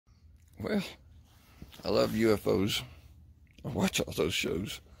Well, I love UFOs. I watch all those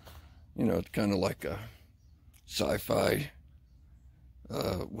shows. You know, it's kind of like a sci-fi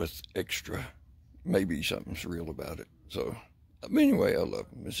with extra, maybe something's real about it. So, anyway, I love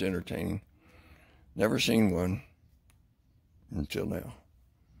them. It's entertaining. Never seen one until now.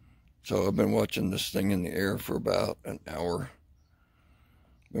 So I've been watching this thing in the air for about an hour.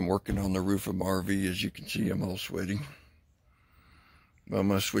 Been working on the roof of my RV. As you can see, I'm all sweaty. I'm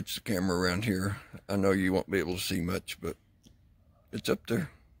going to switch the camera around here. I know you won't be able to see much, but it's up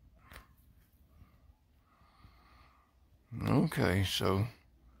there. Okay, so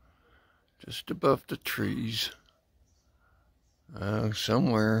just above the trees,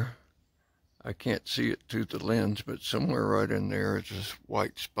 somewhere, I can't see it through the lens, but somewhere right in there is this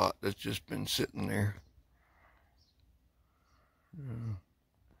white spot that's just been sitting there.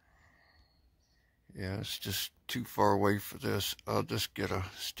 Yeah, it's just too far away for this. I'll just get a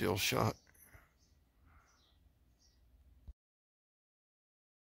still shot.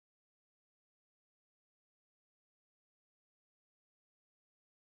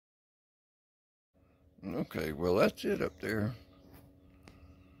 Okay, well, that's it up there.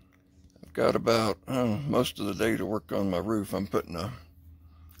 I've got about most of the day to work on my roof. I'm putting a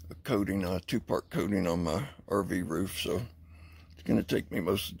coating, a two-part coating on my RV roof, so it's going to take me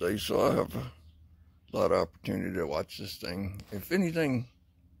most of the day, so I have a lot of opportunity to watch this thing. If anything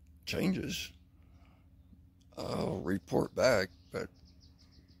changes, I'll report back, but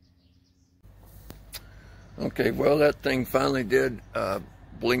okay, well, that thing finally did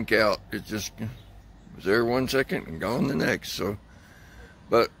blink out. It just was there 1 second and gone the next. So,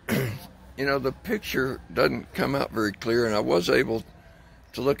 but you know, the picture doesn't come out very clear, and I was able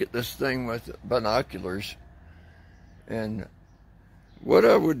to look at this thing with binoculars, and what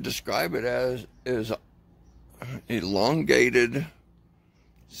I would describe it as is elongated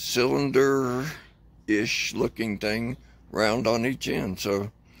cylinder-ish looking thing, round on each end.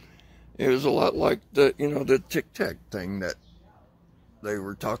 So it was a lot like the, you know, the Tic Tac thing that they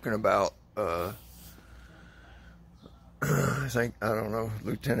were talking about. I think, I don't know,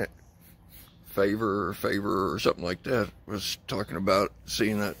 Lieutenant Favor or something like that was talking about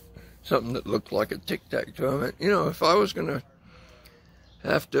seeing that, something that looked like a Tic Tac to him. And, you know, if I was going to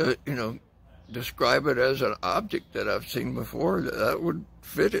have to, you know, describe it as an object that I've seen before, that would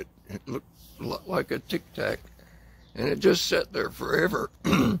fit it. It looked a lot like a Tic Tac, and it just sat there forever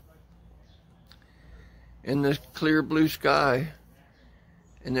in this clear blue sky.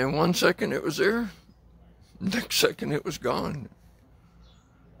 And then 1 second it was there, next second it was gone.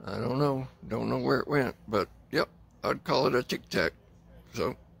 I don't know where it went, but yep, I'd call it a Tic Tac.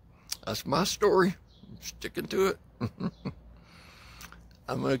 So that's my story. I'm sticking to it.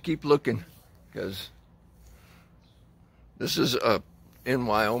 I'm gonna keep looking, because this is in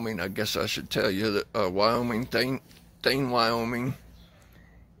Wyoming. I guess I should tell you that Wyoming, Thane, Wyoming,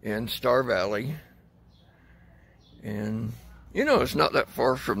 in Star Valley, and you know, it's not that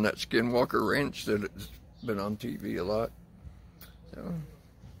far from that Skinwalker Ranch that it's been on TV a lot. So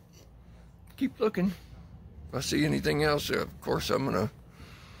keep looking. If I see anything else, of course, I'm gonna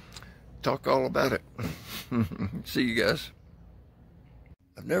talk all about it. See you guys.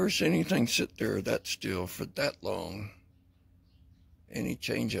 I've never seen anything sit there that still for that long. Any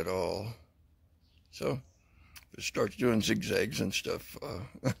change at all. So if it starts doing zigzags and stuff,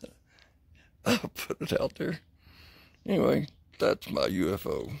 I'll put it out there. Anyway, that's my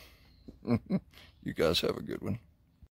UFO. You guys have a good one.